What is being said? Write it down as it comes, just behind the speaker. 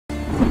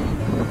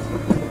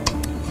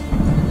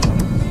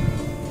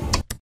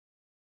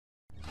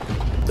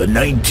The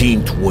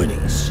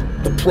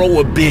 1920s, the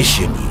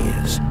Prohibition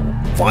years.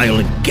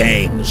 Violent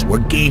gangs were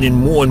gaining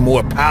more and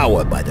more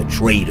power by the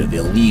trade of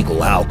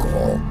illegal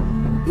alcohol.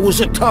 It was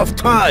a tough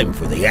time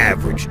for the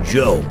average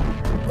Joe,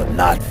 but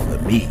not for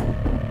me.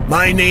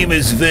 My name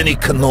is Vinnie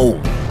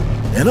Cannoli,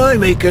 and I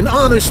make an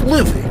honest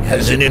living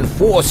as an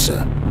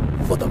enforcer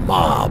for the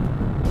mob.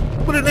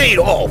 But it ain't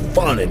all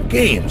fun and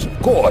games, of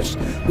course.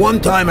 One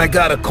time I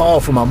got a call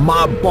from a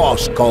mob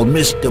boss called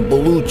Mr.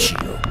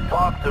 Belluccio.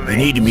 He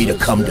needed me to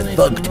come to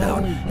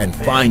Thugtown and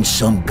find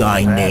some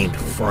guy named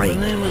Frank.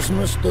 My name is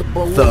Mr.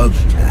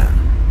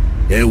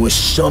 Thugtown. There was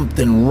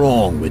something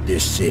wrong with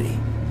this city.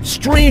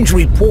 Strange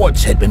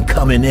reports had been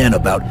coming in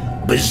about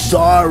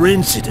bizarre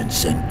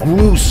incidents and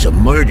gruesome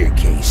murder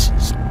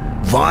cases.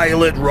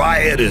 Violent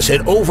rioters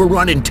had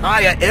overrun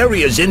entire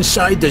areas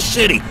inside the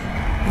city,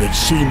 and it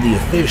seemed the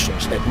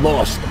officials had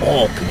lost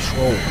all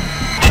control.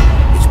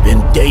 It's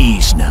been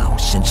days now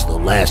since the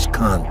last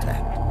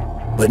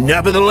contact, but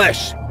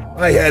nevertheless,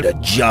 I had a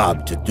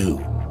job to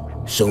do.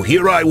 So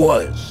here I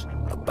was,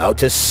 about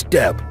to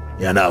step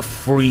in a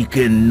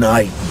freaking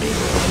nightmare.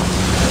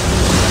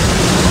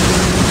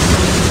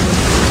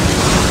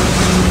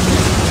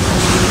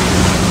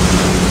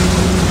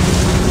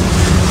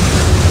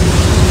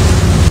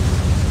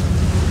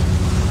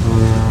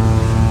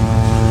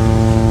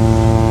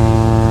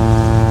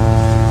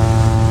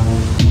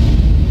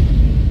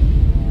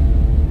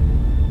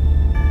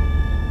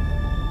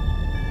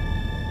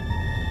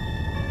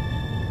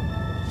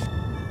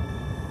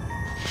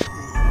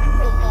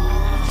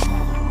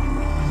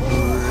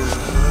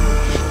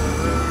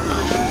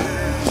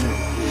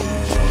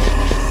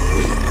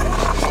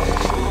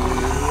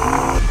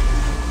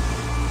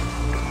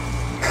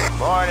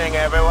 Morning,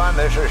 everyone.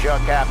 This is your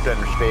captain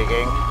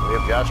speaking.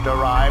 We've just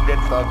arrived at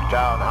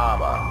Thugtown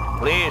Harbor.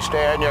 Please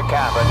stay in your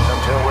cabins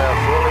until we're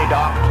fully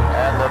docked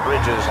and the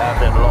bridges have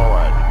been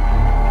lowered.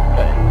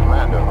 Hey,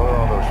 Commander, who are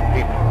all those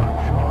people on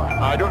shore?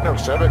 I don't know,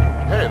 sir, but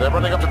hey, they're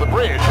running up to the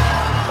bridge.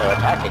 They're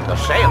attacking the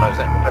sailors.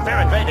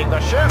 They're invading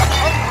the ship.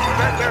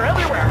 They're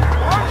everywhere.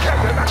 Look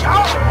at them.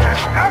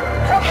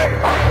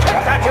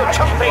 Take that, you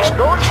chump-faced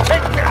goons!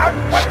 Take that!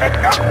 What the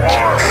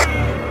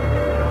gun?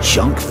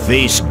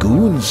 Junk-faced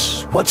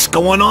goons? What's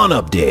going on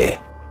up there?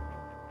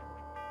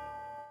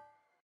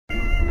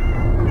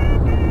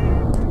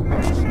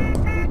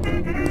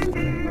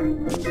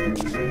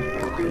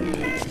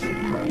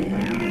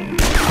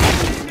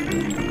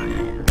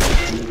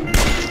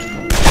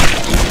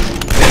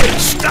 Hey,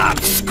 stop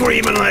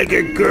screaming like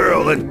a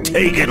girl and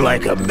take it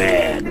like a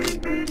man.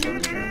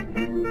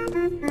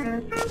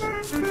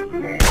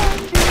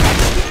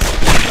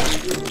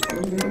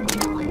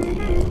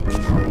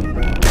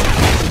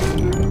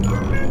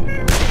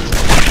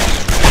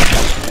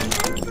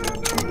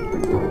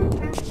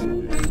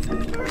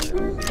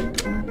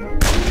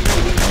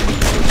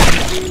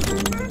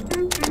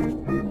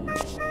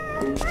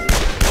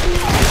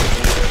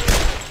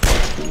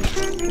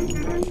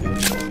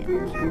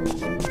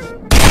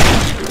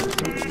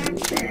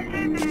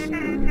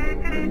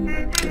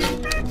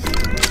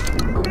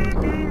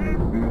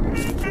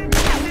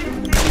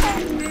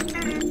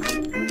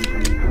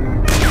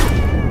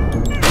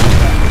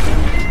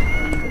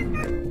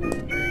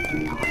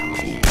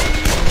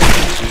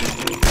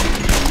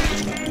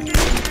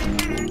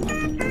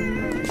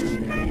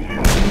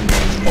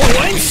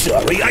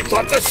 Sorry, I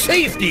thought the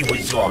safety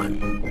was on.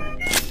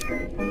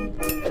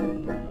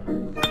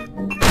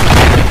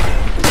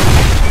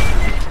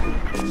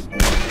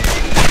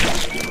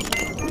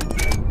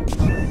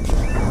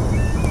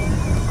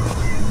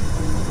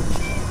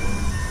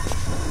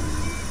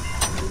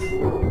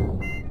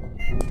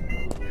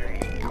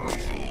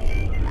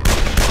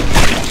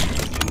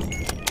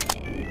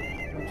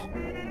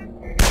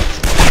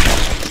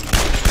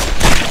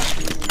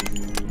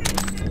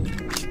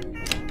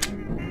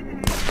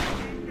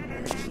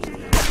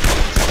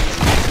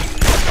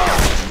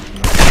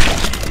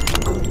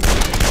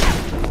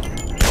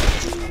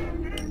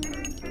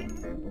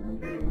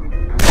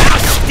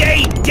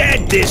 Stay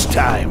dead this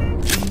time!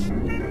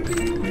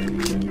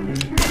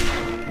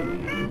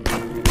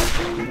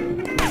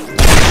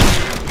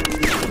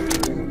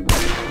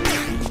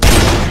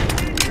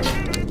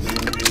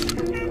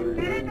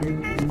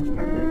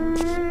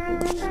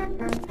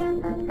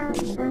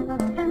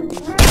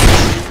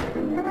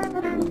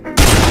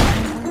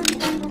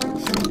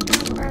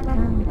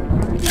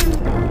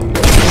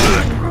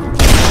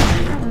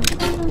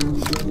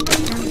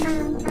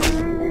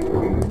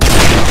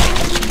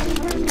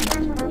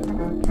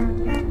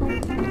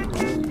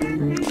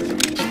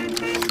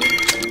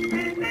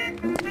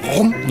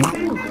 In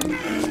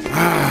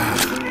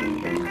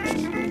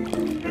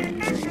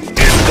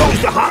goes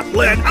the hot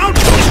lead, out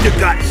goes the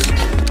guts!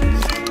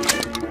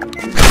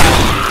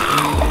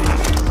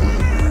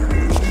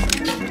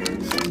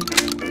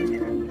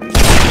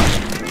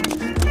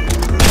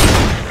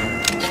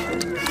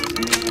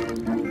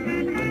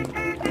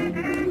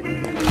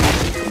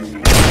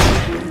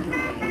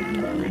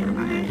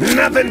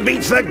 Nothing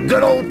beats the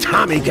good old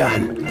Tommy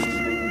gun.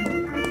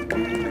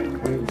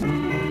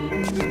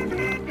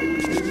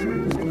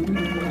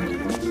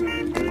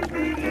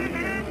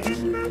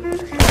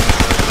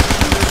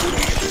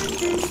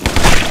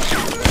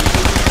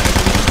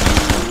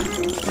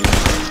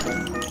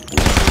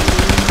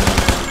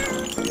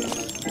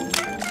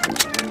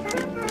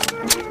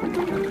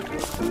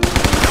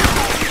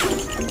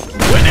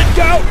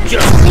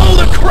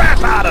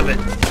 of it.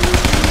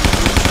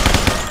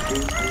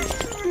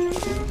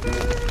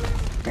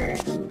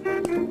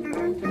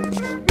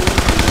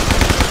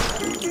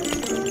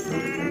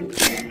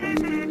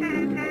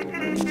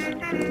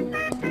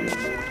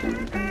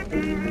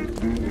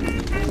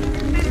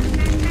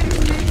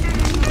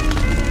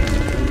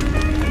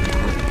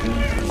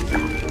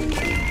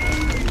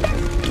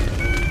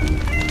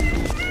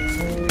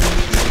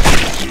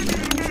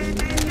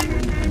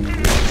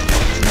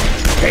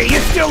 Hey, you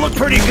still look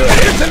pretty good.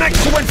 Here's the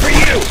next one for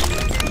you.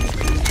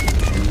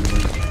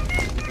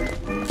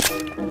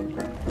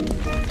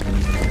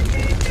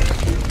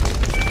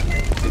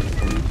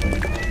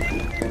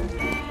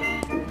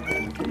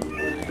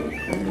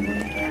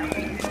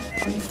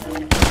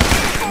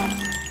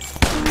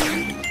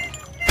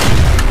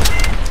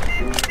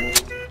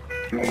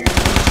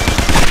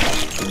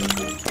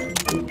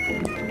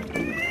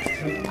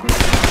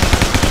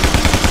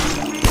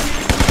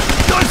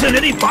 Doesn't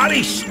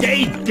anybody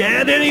stay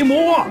dead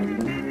anymore?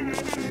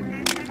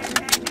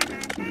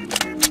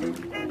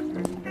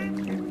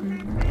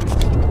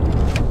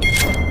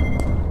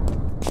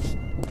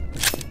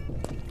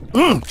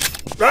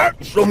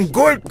 That's some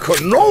good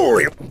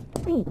cannoli.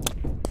 Oh,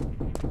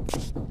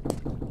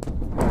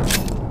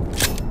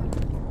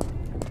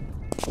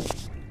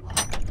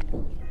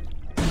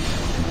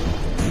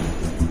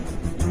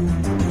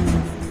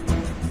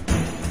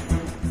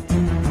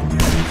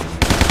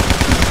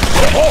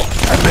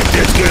 I bet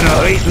that's gonna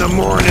hurt in the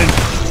morning.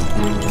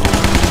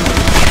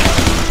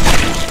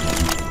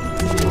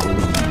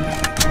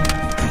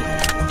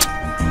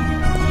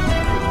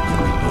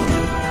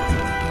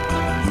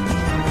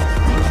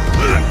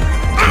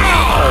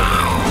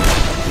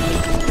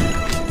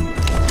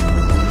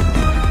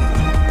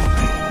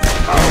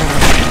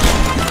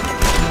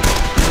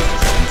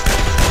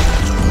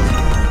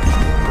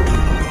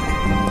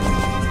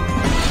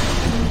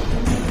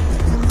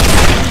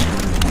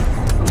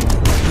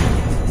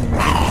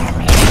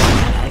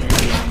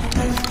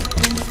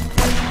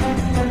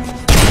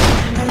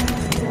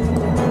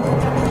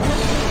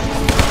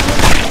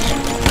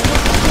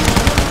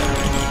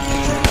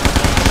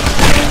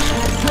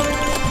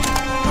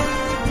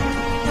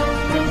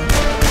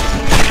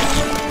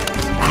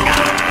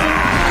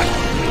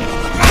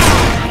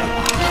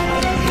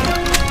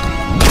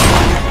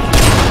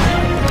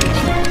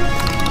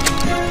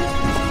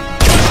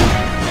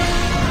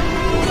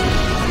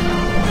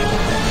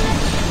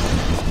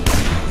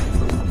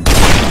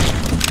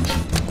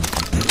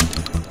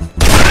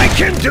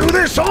 Can do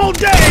this all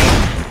day!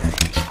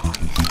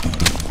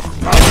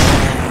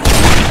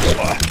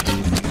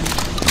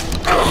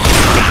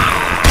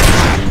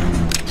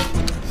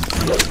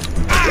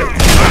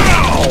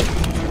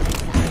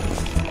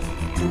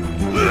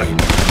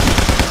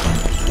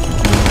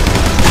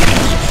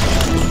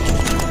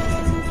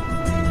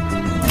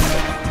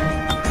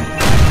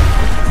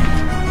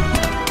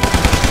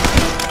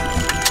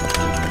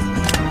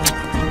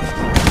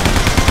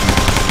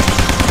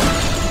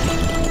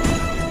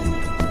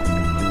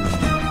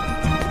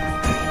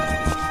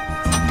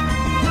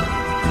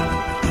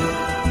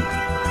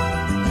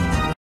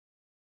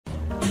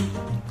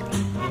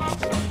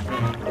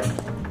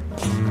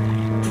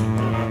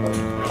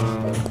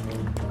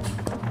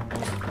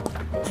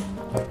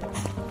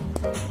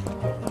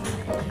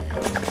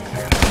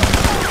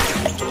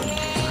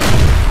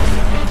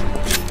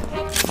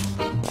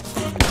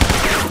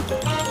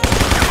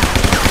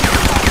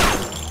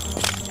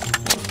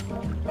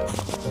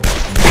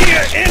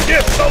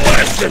 Endeth the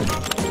lesson!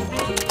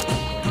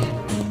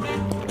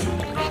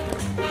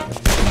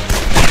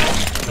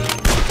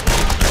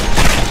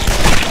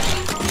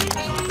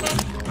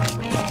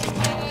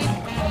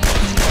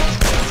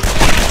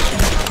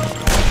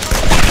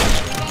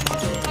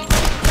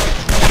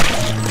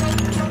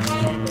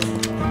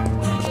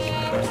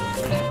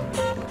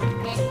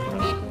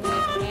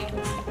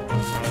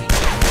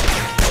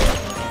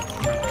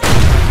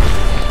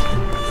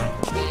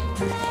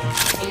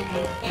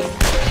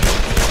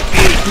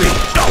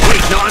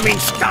 I mean,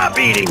 stop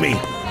eating me!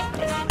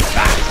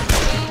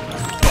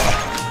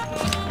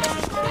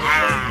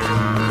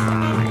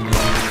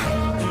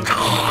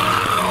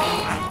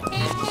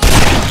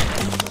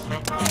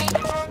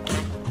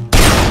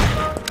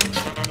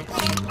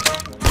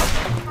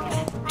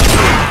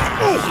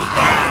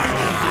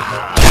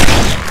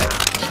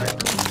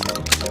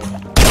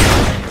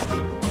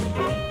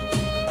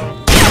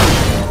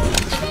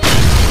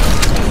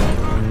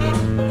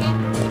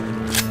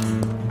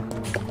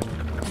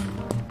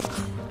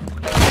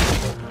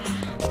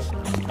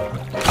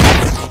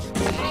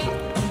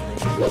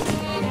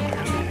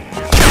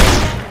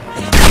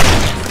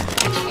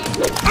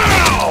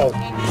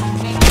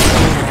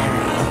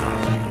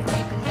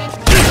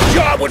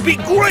 Would be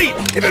great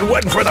if it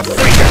wasn't for the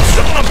freaking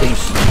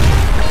zombies!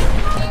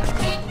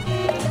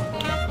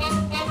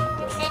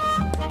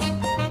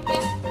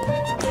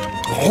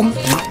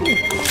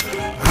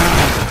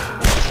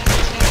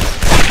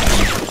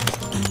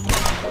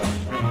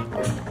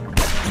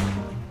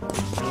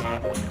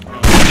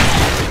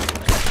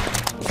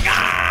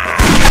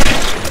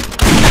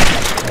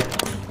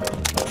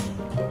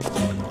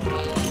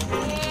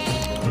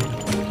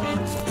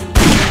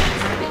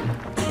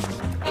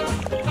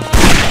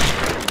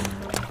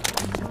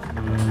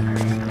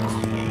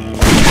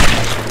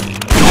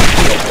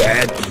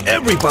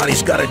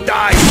 Everybody's gotta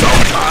die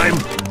sometime.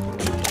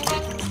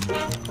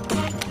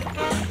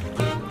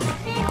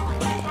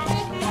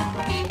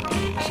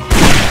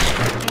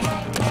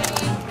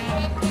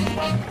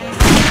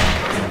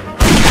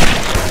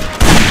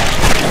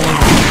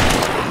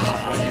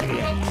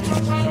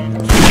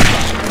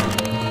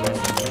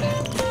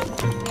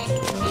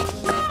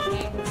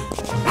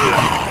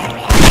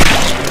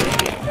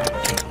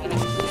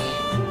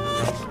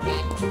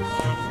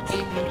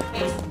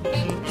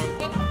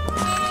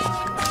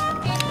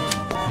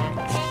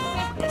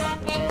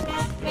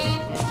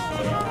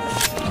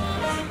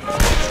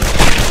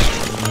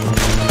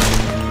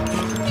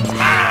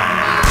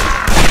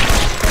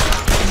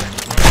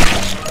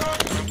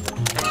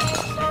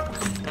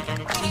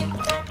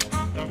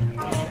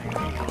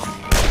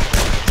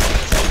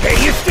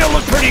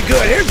 Pretty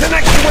good. Here's an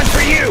extra one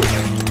for you.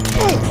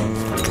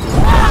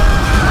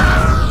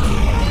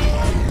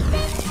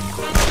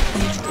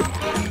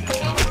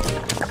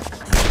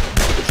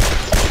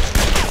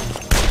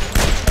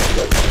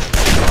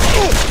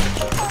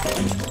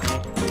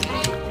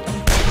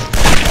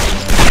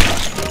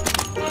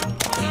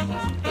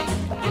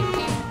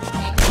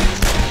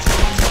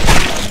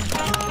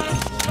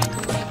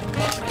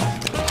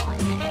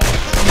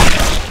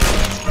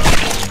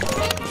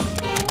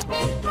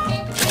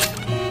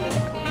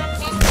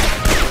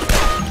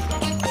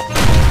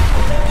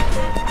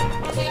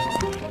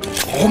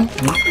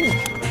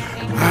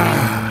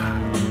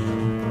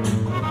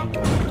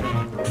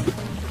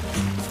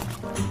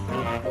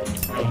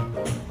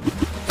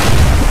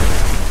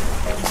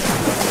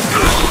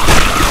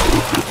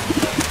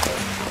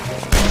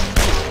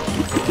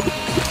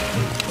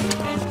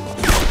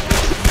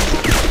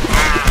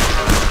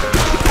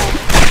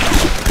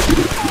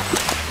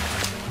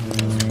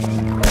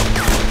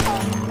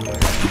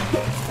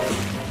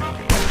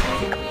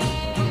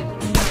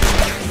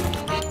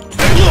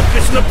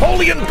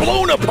 Napoleon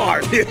blown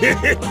apart!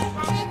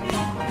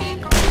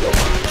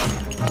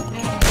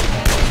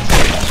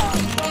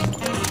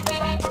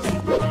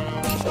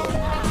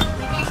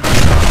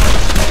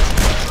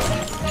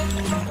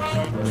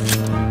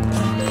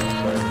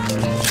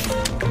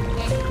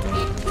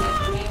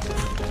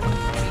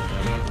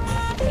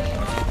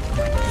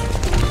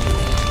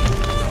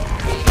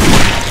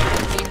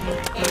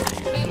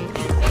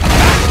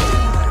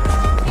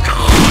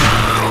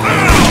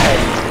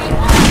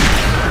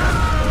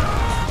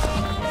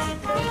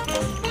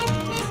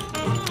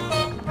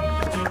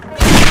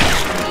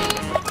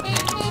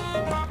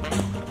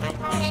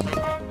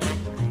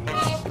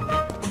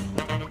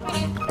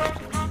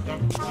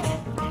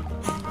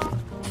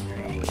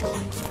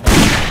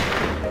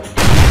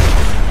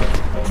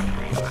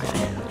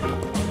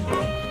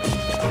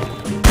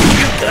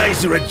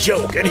 Are a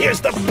joke, and here's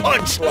the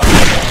punchline.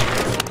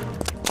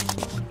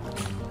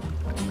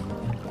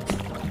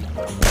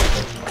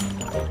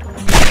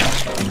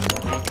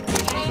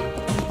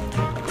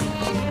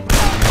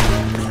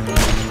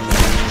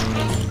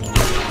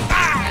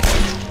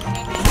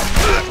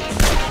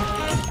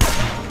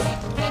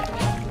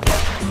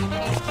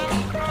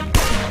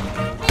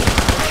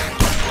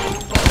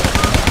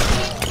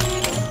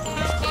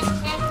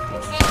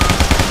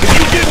 If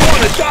you didn't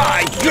want to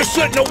die, you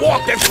shouldn't have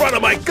walked in front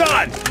of my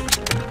gun.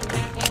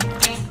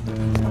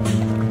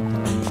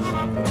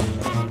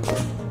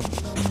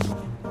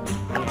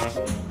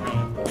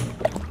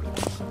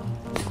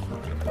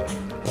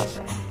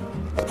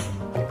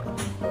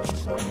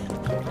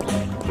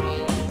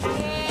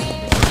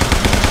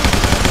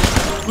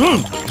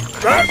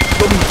 That's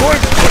some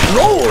good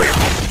cannoli!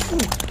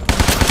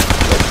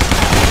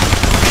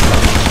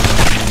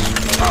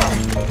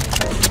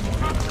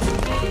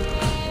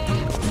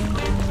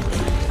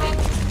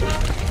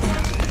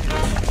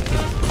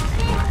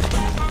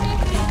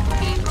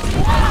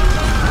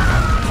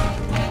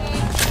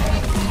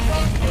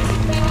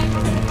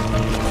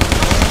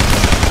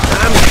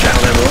 I'm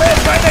selling lead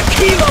by the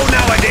kilo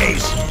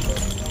nowadays!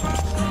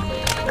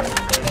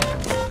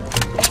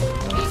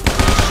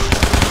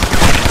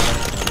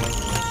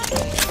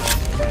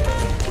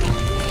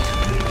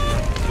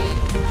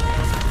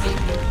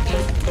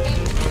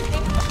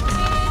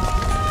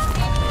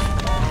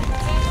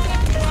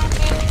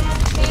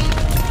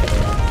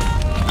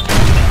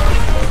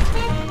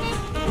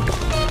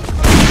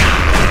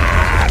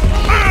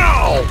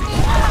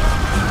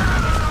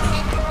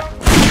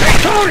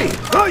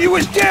 Oh, you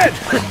was dead!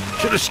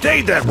 Should have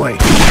stayed that way.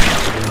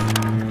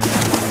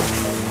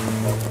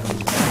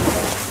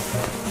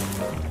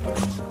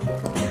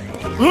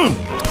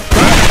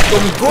 That's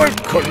some good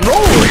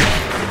cannoli!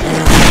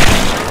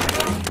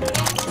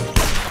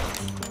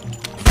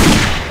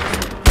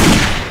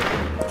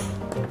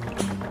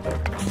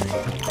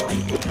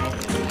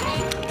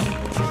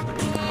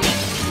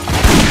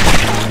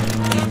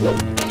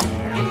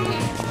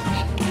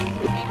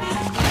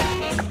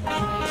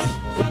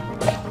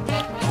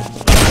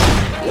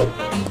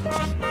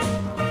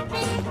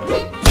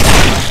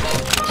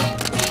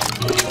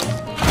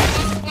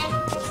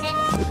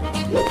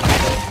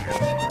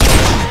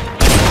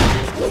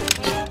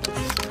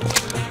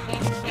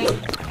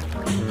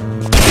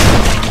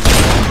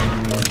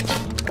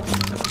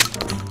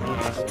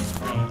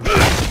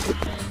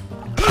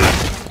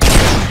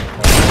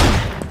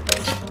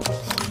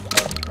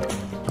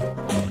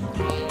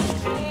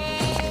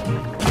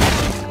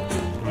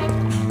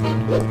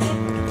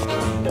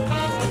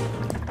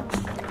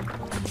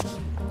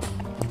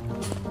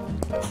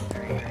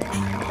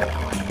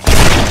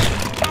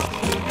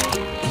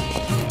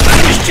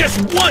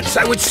 once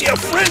I would see a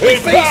friendly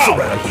face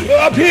around here.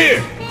 Up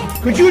here!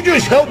 Could you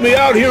just help me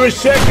out here a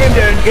second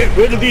and get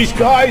rid of these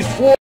guys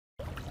for...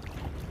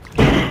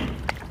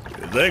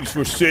 Thanks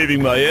for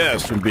saving my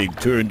ass from being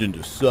turned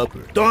into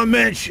supper. Don't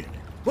mention.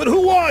 But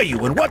who are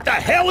you, and what the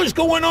hell is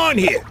going on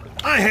here?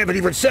 I haven't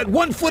even set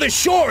 1 foot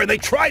ashore, and they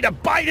tried to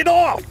bite it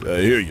off.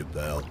 I hear you,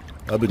 pal.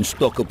 I've been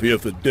stuck up here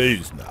for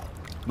days now.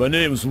 My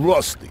name's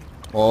Rusty.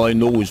 All I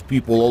know is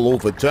people all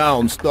over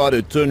town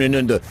started turning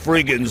into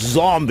friggin'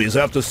 zombies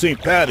after St.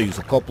 Patty's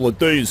a couple of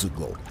days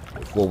ago.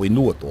 Before we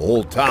knew it, the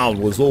whole town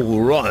was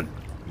overrun.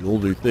 The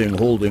only thing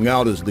holding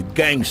out is the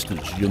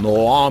gangsters, you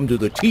know, armed to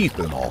the teeth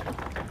and all.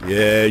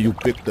 Yeah, you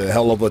picked a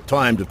hell of a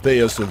time to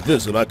pay us a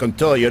visit, I can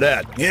tell you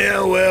that.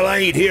 Yeah, well, I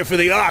ain't here for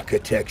the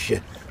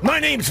architecture. My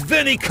name's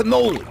Vinnie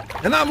Cannoli,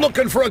 and I'm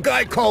looking for a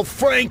guy called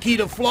Frankie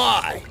the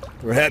Fly.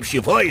 Perhaps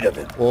you've heard of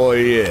him. Oh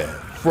yeah,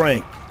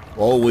 Frank.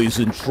 Always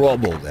in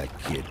trouble, that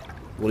kid.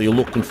 What are you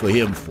looking for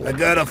him for? I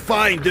gotta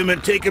find him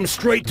and take him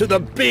straight to the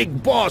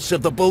big boss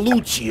of the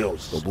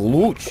Belluccios. The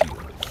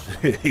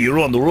Belluccios? You're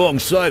on the wrong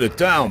side of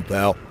town,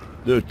 pal.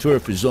 Their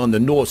turf is on the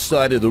north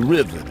side of the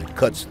river that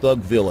cuts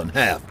Thugville in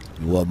half.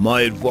 You want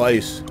my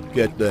advice?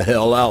 Get the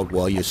hell out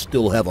while you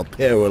still have a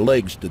pair of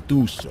legs to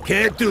do so.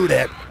 Can't do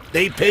that.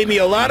 They pay me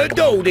a lot of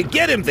dough to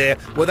get him there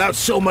without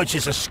so much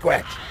as a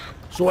scratch.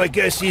 So I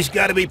guess he's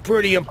gotta be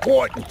pretty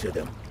important to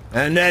them.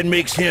 And that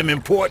makes him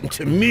important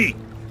to me.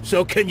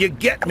 So can you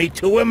get me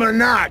to him or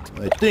not?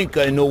 I think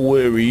I know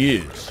where he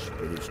is,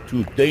 but it's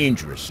too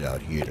dangerous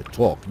out here to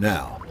talk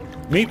now.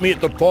 Meet me at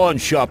the pawn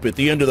shop at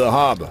the end of the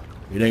harbor.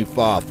 It ain't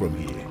far from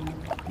here.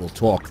 We'll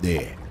talk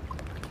there.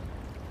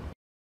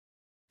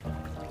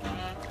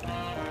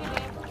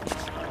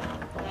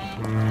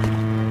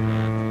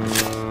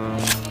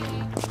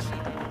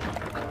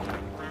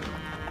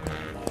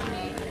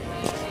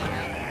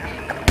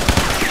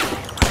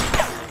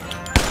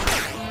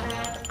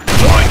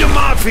 Join the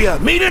Mafia!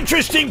 Meet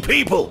interesting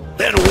people!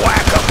 Then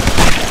whack 'em!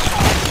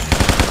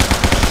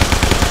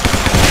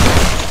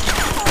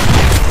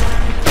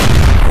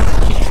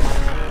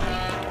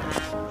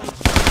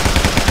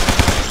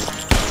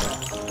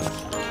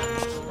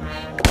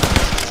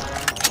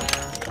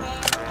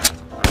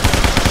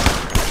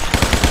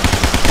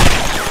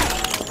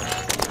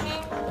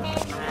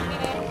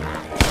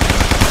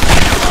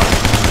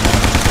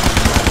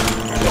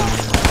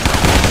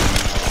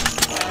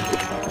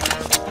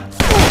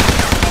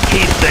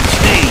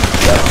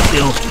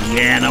 Filthy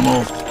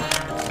animal.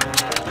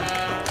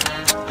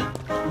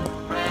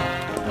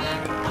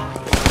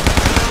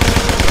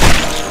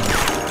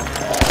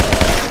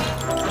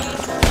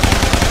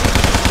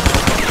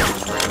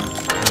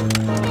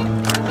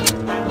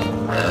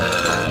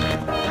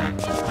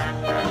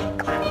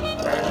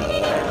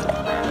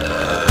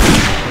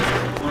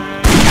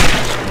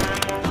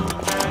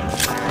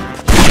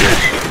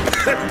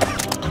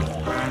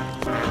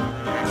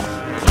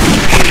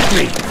 Eat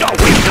me!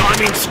 Don't waste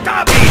time,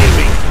 stop eating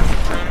me!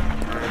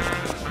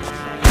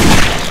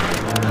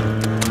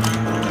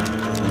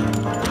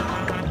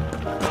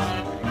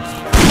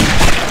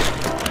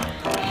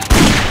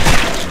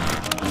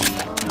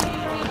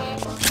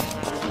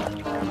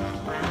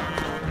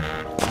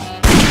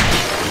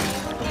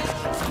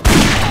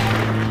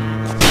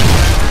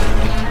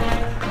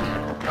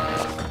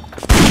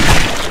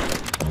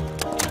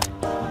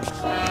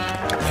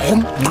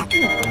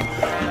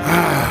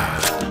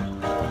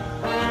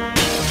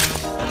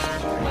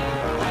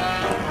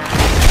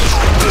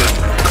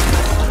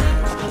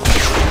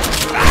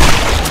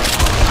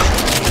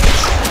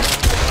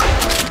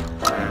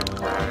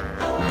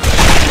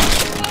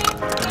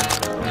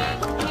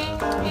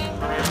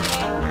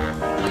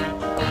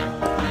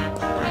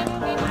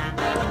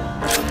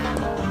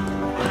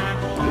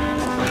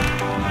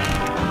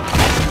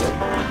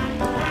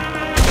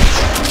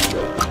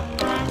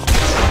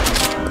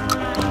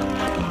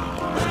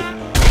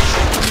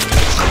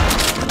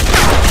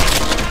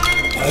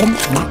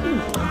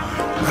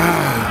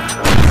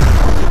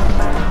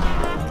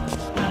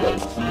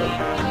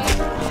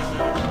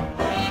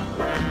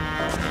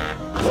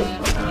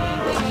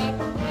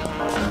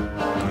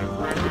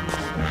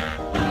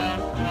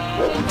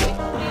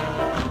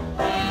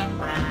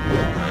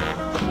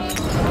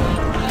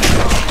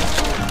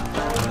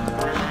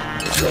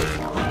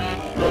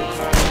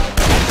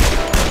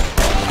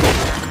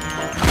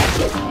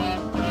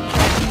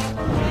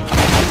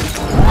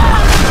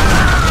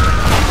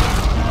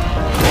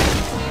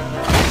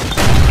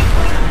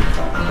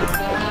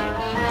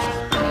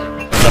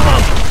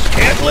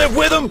 Live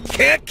with him,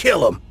 can't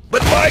kill him.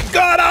 But by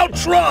God, I'll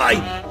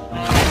try!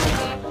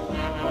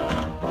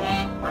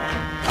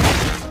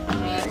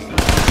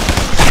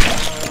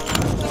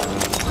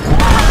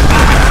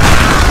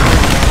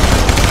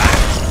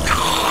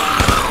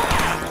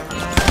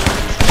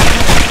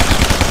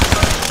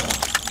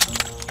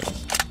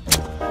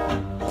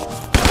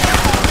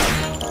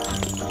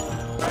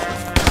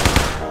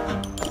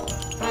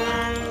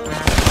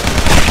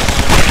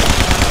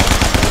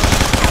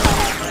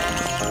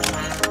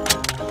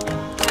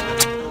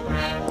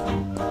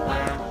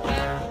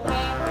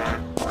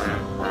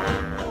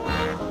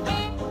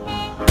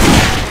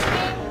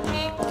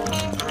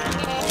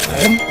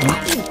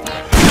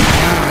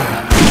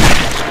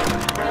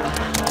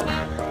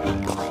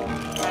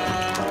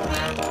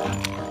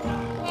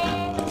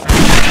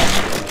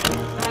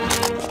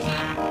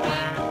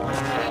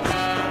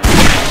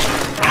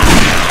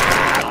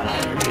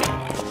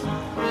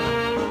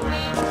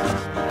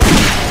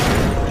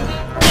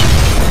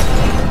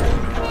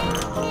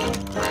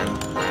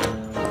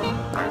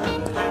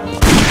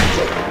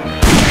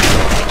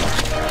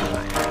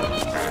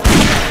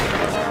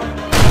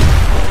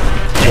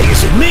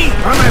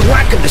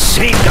 The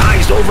same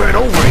guys over and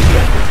over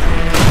again.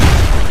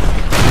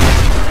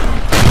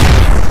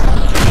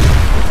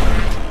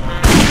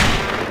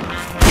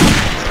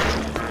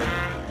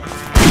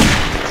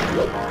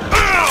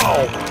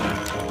 Ow!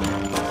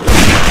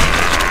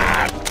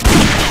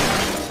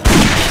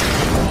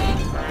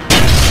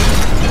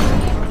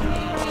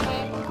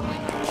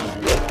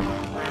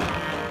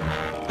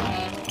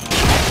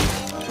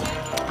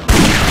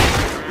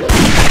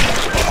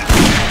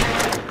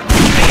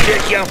 Beat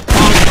it, you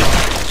punk!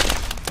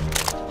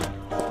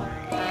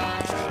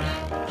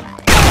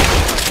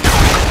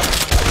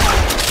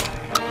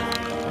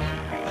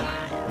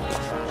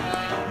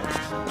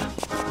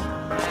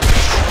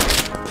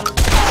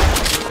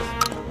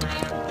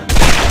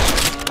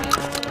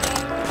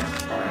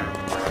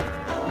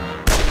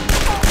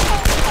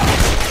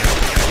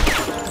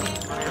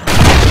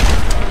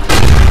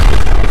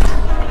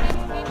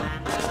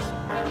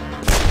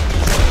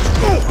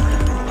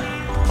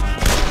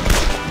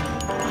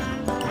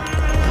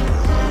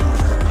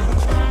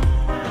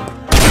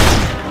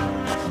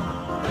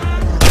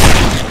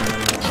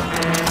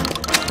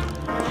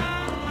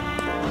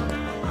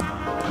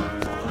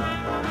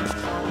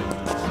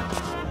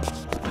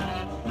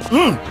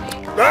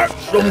 That's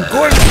some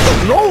good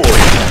cannoli!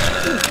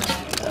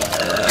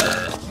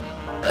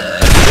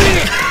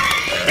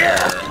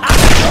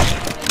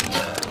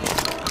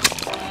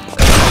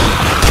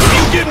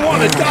 You didn't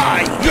want to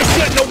die! You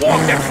shouldn't have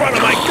walked in front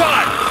of my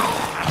gun!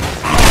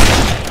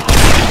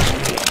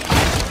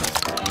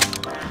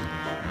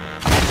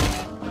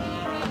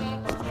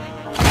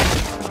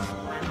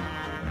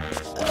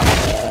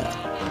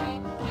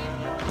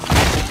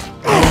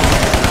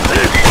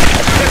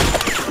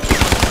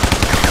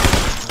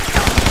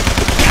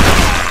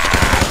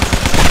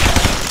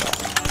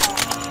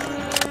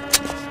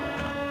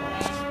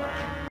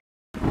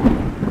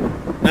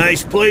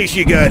 Nice place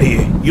you got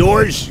here.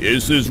 Yours?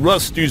 It says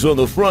Rusty's on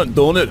the front,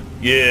 don't it?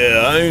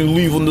 Yeah, I ain't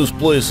leaving this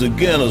place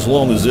again as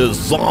long as there's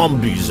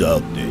zombies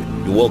out there.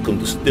 You're welcome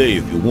to stay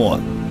if you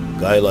want. A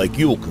guy like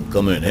you can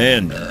come in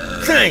handy.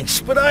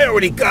 Thanks, but I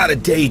already got a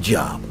day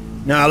job.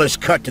 Now let's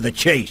cut to the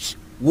chase.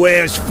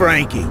 Where's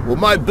Frankie? Well,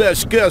 my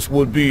best guess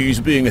would be he's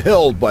being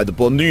held by the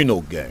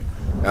Bonino gang.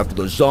 After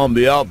the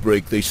zombie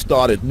outbreak, they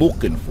started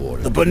looking for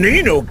him. The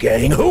Bonino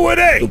gang? Who are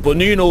they? The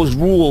Boninos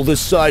rule this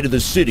side of the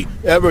city,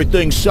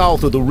 everything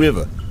south of the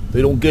river.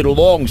 They don't get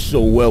along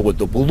so well with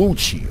the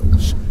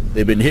Belluccios.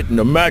 They've been hitting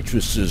the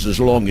mattresses as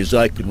long as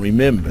I can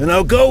remember. And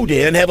I'll go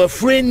there and have a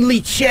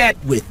friendly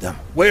chat with them.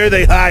 Where are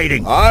they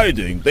hiding?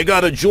 Hiding? They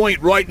got a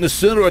joint right in the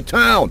center of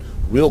town.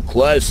 Real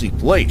classy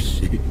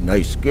place.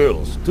 Nice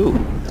girls, too.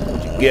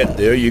 To get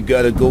there, you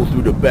gotta go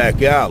through the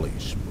back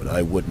alleys. But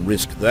I wouldn't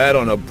risk that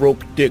on a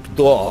broke-dick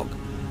dog.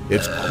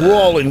 It's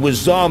crawling with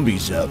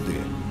zombies out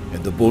there.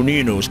 And the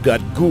Boninos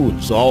got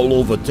goons all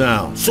over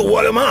town. So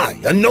what am I,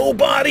 a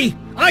nobody?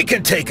 I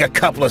can take a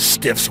couple of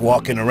stiffs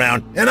walking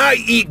around, and I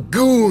eat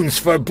goons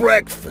for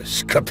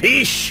breakfast,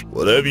 capiche?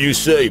 Whatever you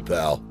say,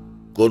 pal.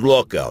 Good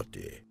luck out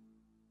there.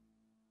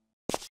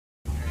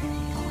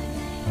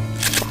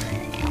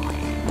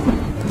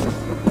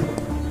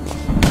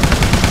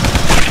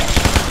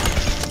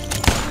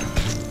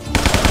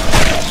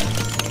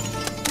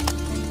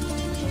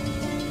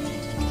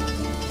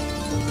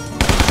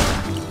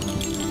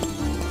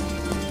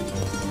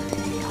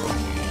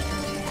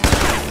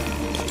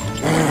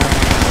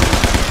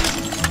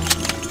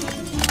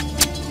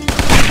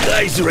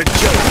 You guys are a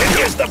joke, and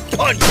here's the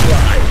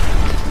punchline!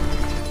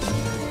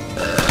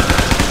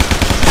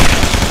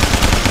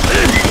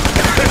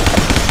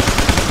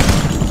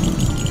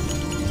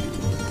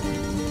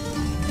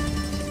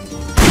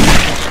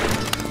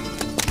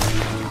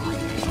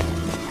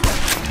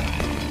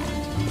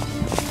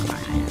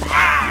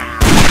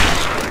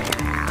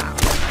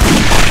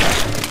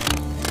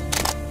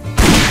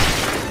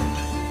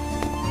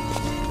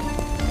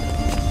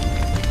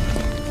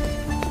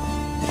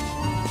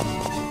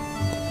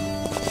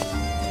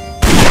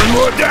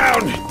 More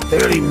down!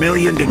 30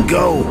 million to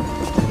go.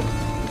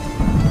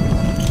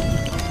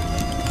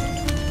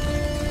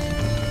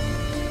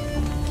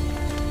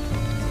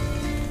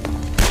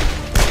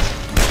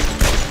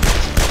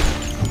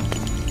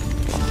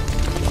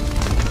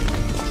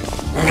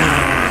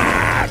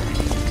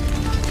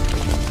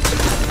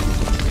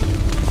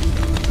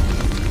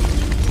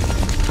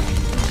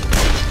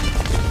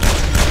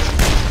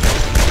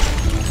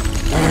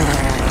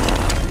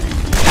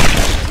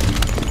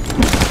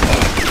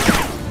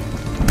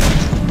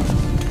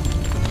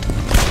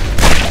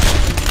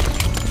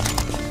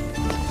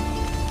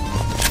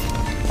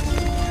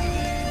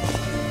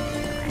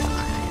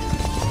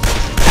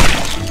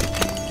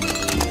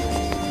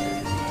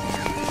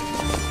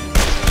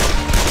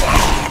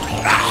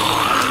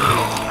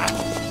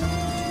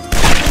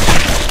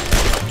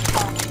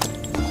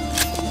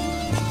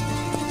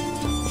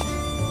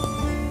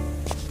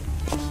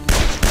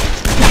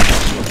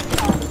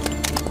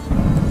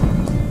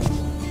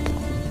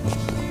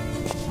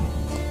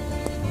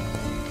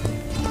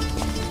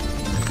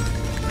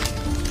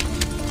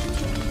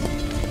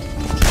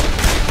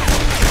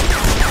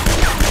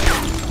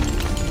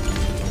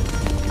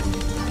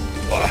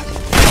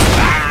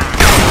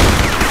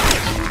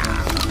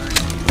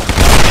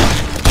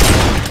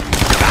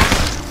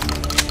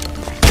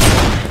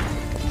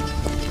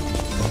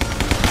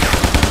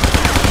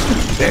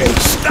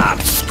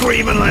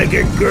 screaming like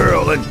a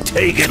girl and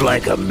take it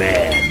like a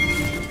man.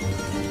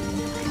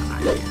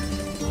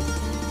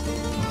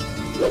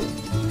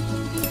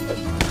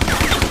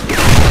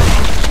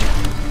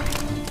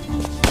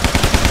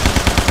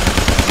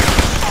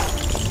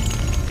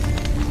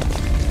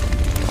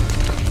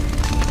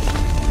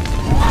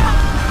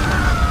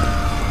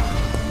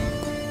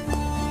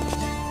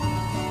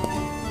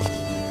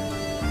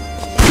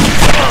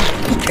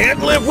 Can't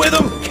live with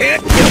him,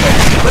 can't kill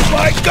him, but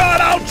by God,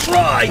 I'll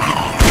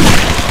try!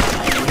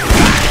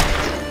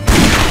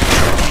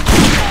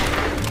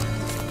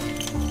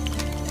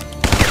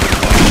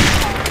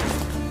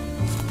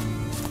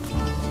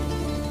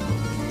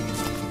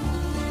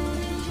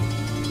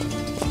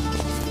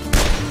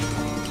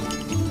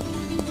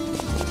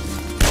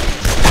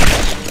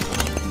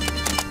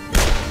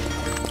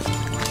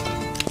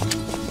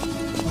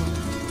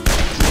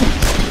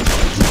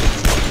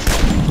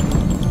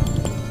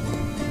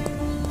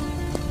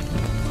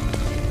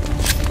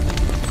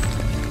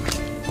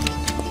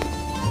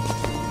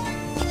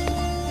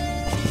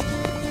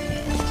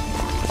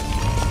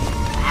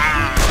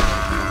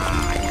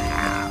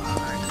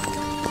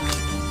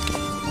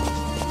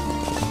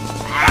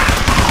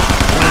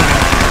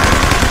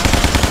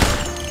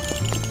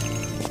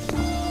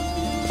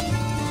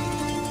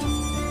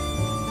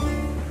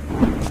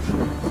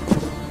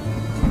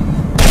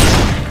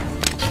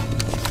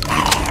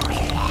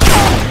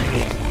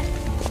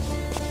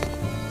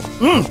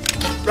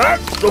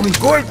 That's some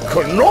good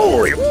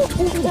cannoli!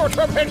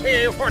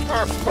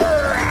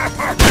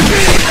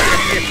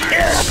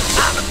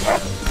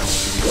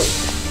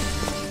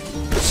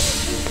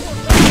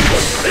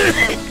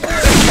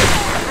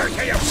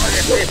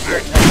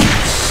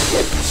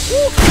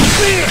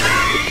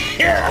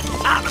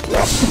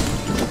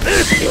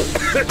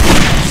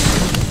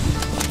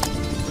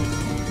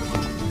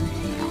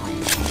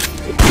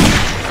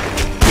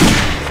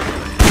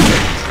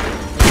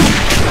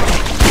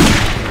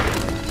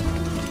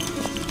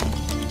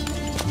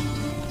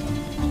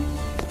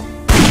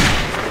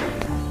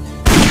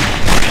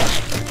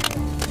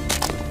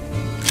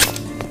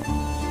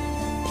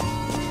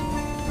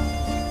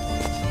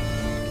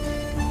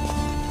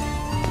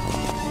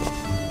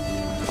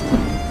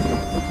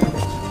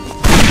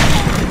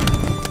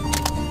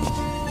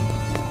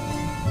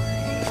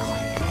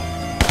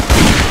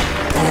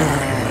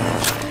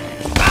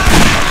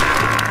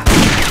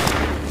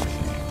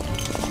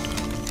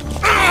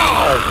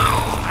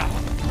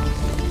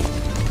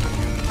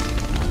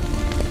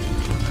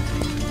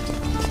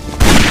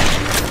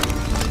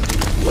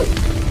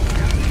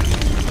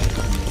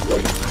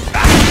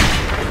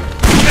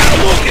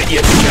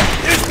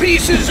 There's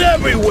pieces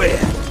everywhere!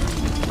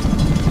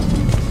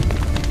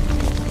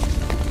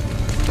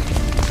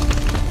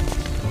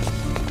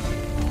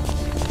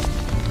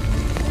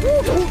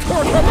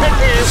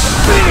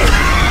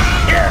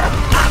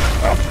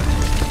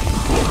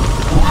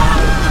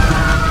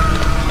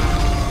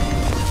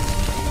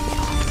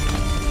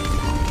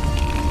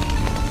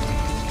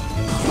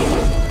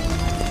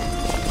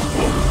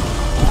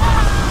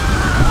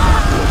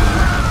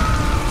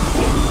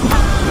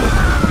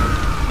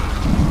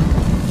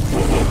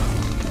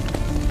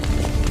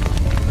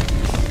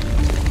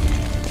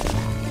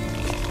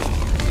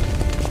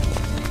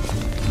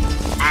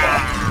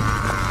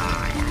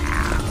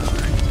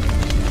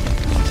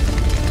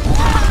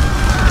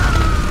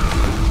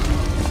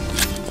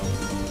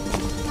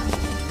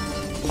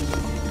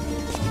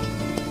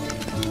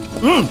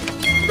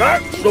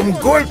 That's some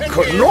good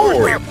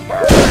cannoli!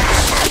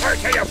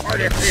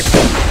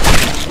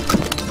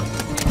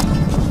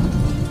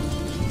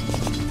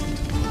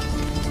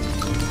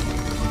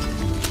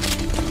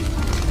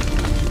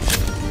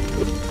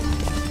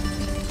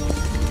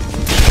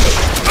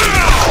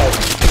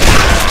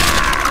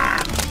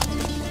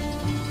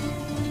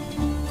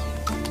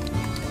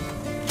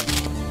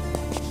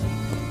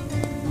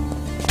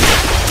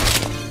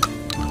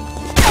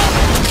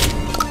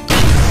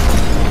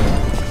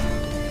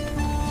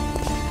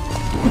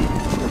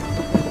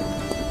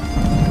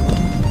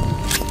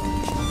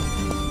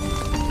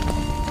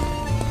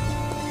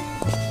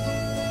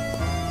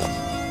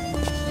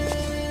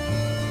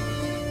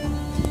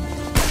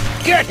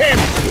 Get him!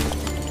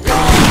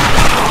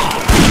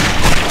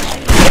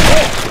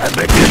 I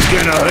bet that's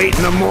gonna hurt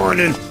in the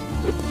morning.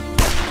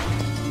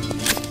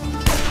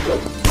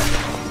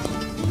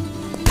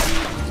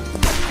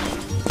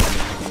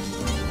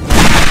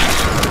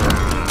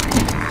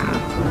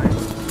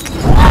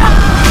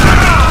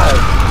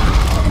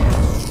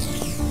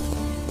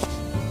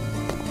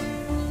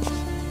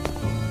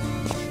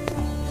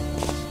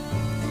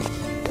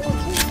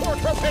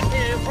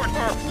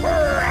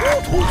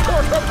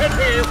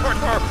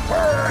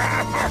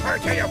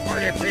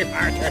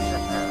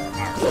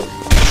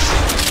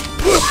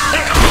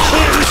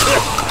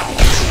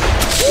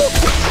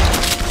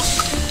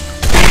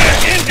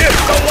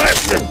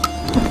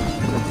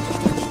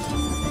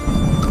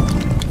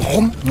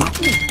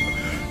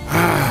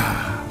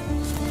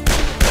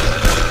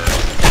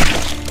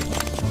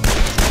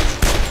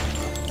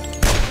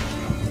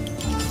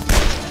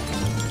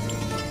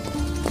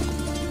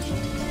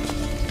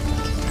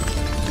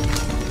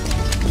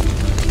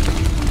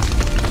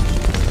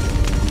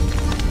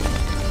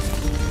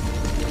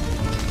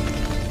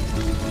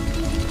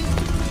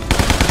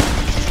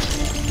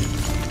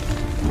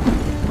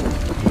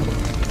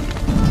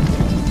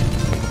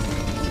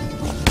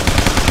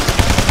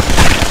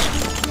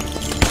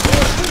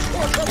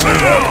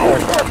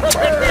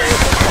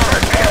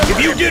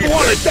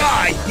 wanna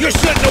die? You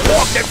shouldn't have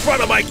walked in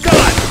front of my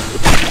gun!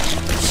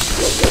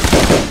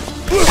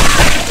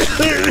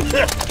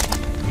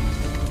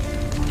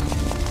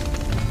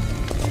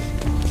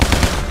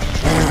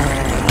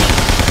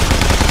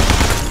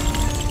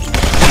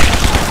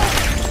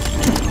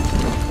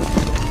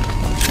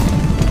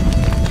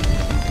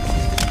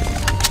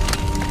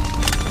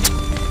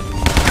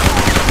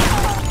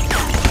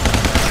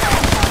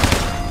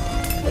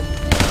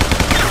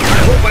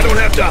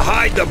 To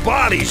hide the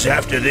bodies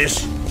after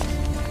this.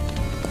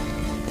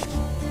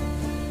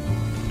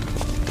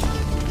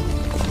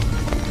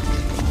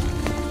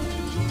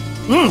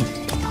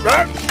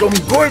 That's some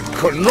good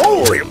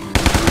cannoli.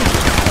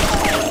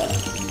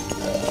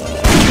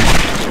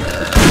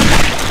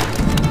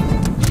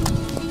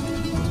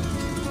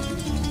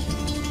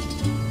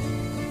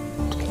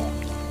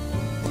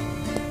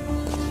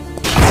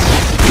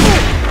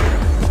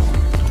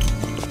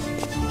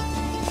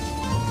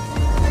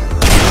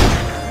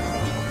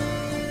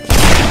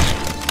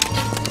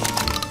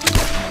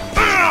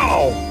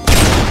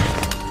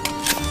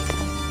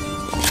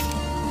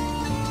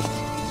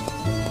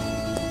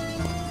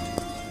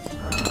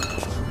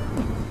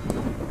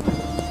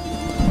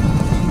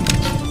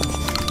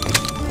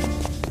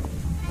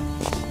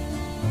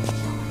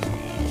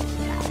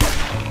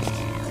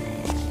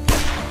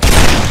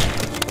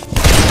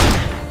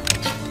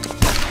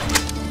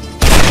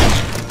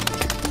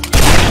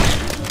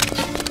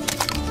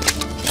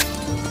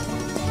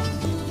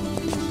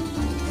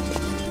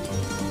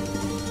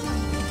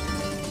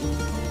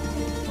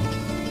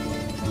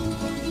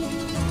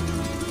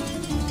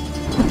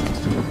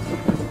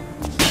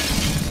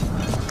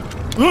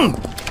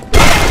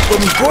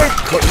 Some good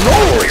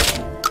cannoli.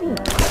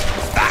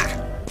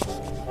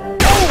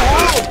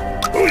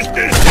 Who's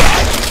this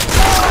guy?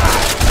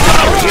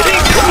 Oh,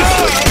 hitting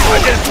closely. I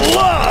just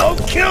love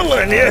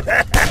killing you.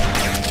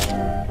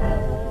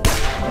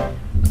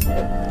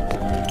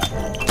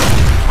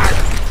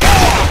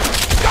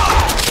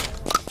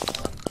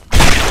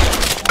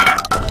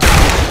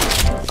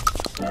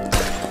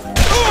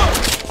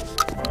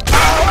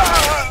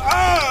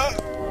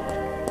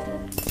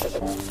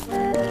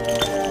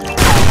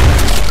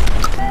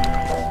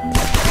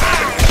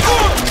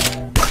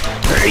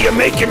 You're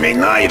making me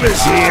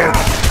nervous here.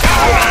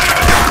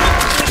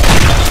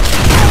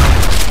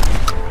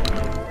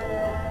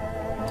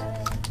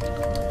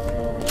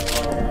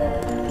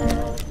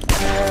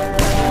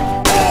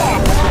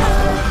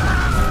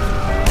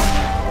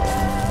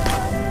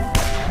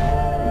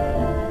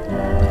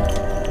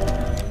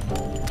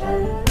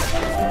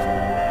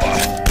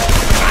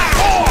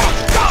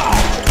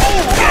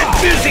 Get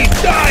busy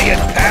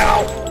dying, pal.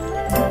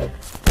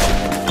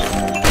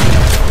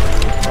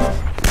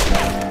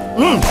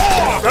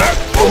 That's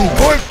some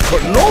good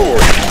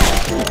cannoli!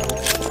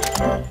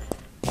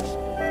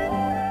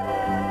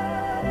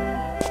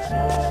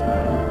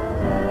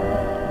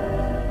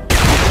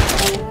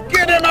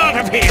 Get him out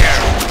of here!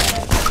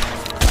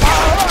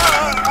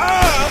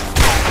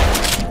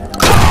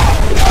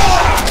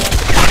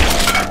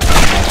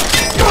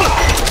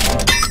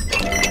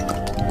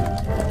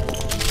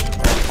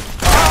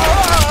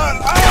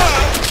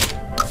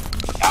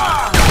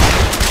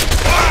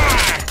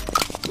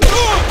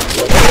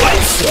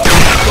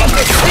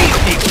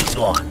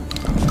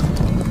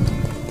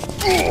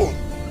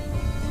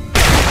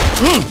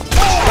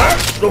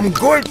 That's some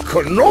good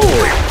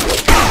cannoli!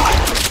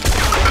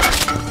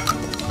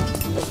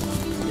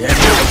 Yeah,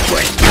 never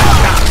quit.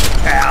 Stop,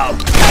 pal!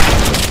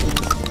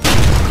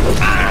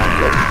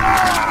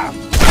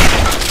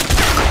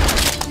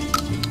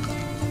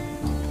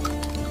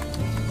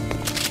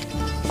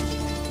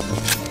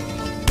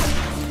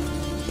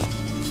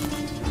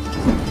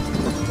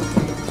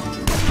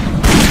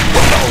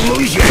 Don't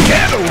lose your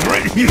head over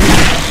it!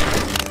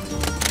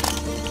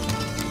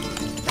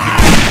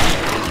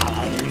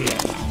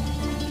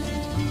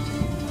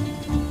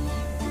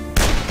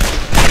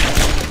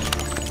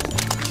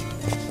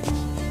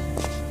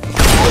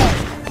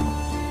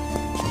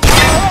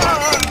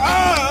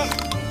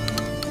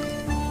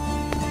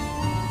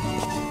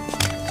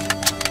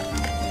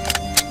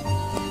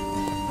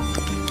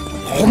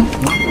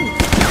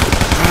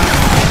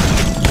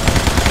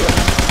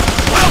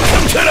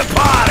 Welcome to the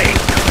party!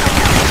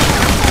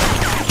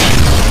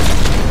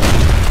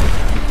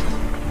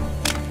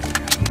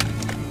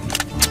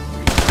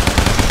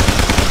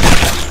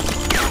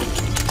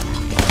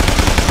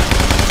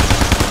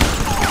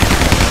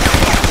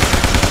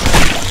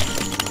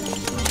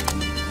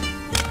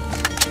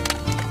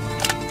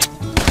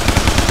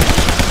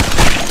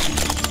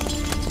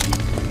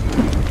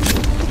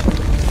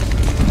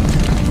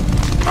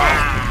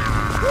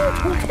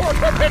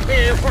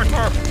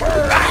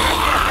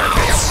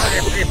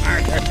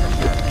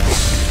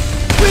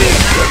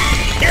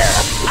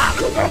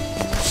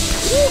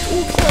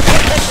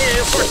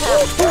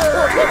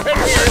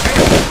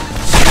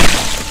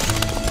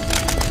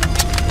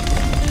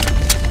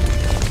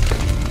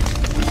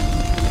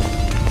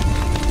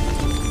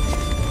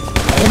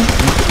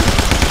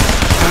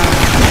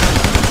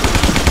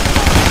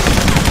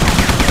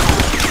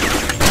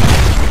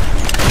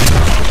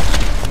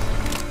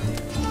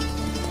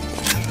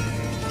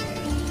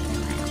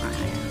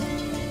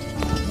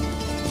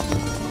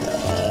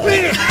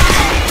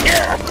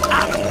 Ooh,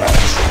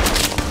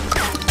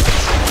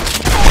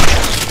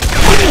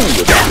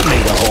 that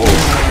made a hole.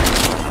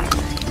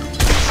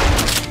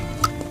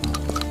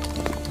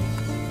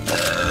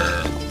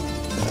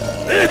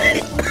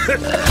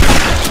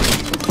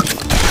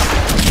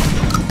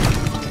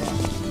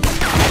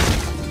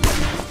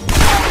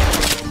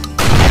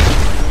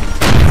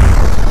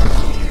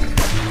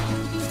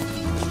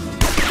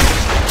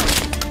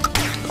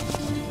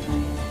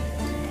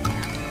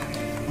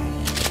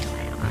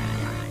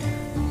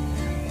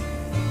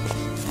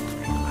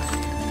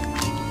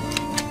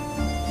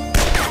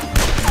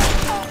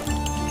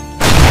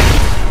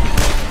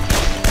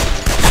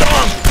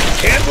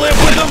 Can't live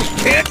with him,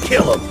 can't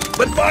kill him,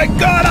 but by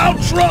God, I'll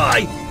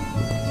try!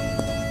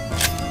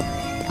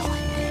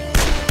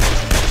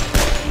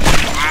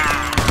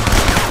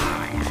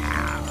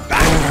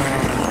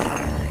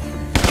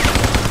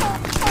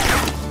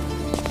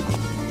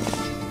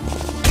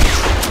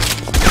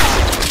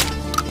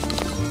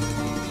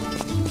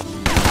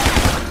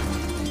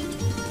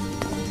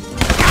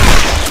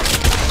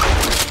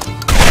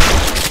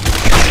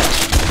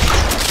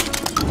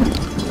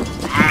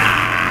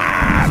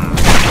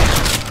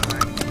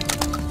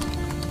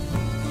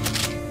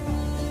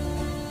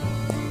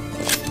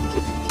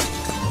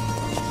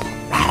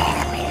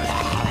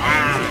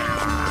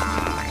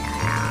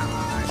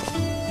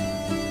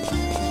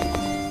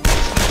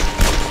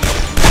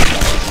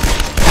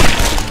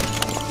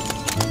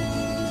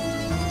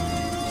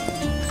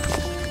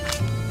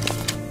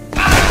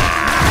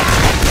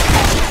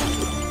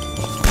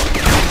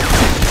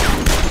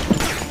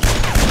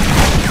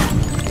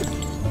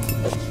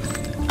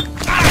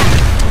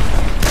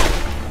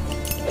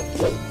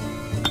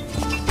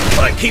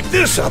 Keep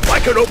this up, I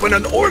could open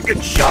an organ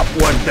shop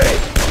one day.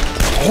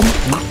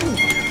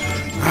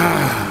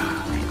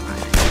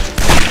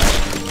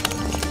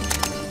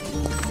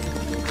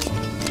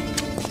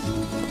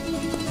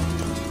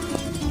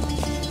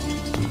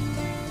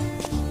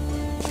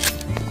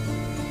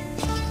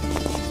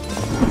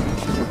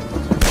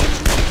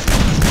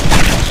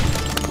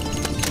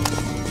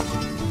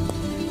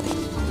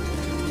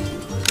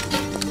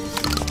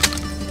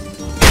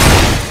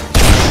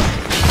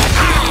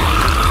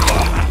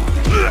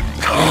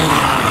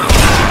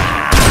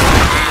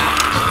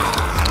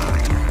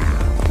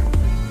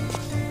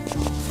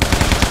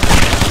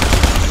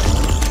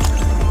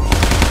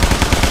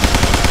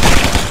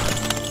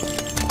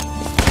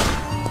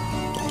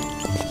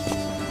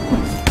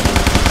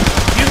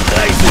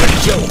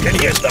 Joke, and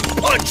here's the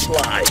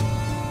punchline.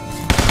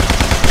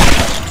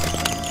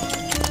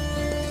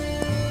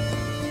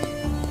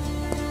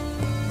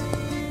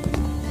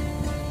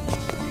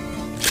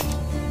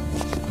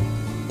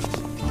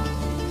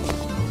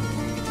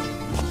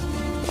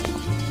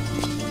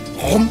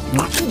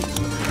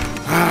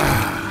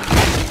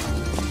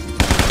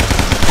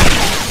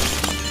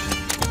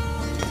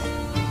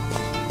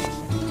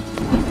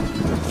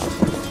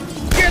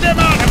 Get him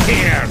out of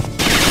here!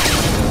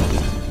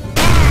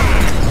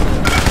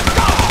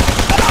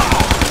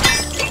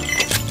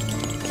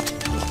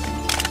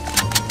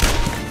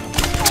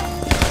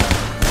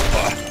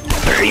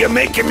 You're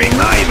making me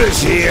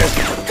nervous here.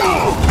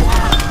 Go!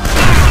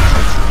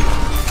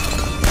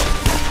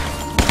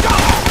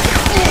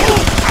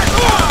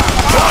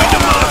 Join the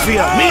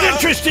mafia, meet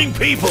interesting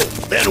people,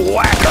 then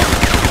whack them.